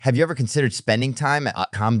Have you ever considered spending time at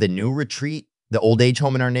Kamdhenu retreat, the old age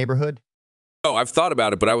home in our neighborhood? Oh, I've thought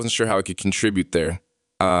about it, but I wasn't sure how I could contribute there.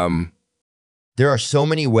 Um, There are so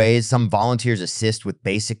many ways. Some volunteers assist with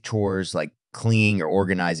basic chores like cleaning or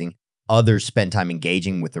organizing. Others spend time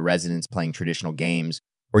engaging with the residents, playing traditional games,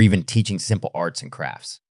 or even teaching simple arts and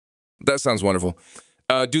crafts. that sounds wonderful.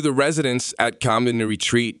 Do the residents at Kamdhenu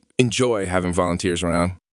Retreat enjoy having volunteers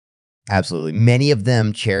around? Absolutely. Many of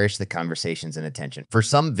them cherish the conversations and attention. For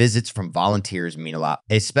some, visits from volunteers mean a lot,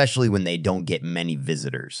 especially when they don't get many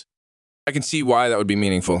visitors. I can see why that would be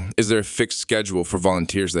meaningful. Is there a fixed schedule for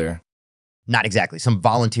volunteers there? Not exactly. Some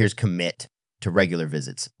volunteers commit to regular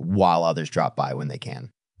visits while others drop by when they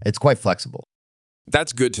can. It's quite flexible.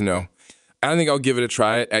 That's good to know. I think I'll give it a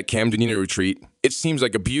try at Kamdhenu Retreat. It seems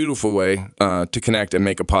like a beautiful way to connect and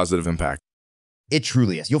make a positive impact. It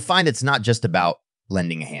truly is. You'll find it's not just about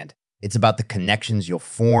lending a hand. It's about the connections you'll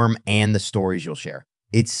form and the stories you'll share.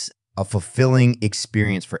 It's a fulfilling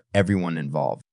experience for everyone involved.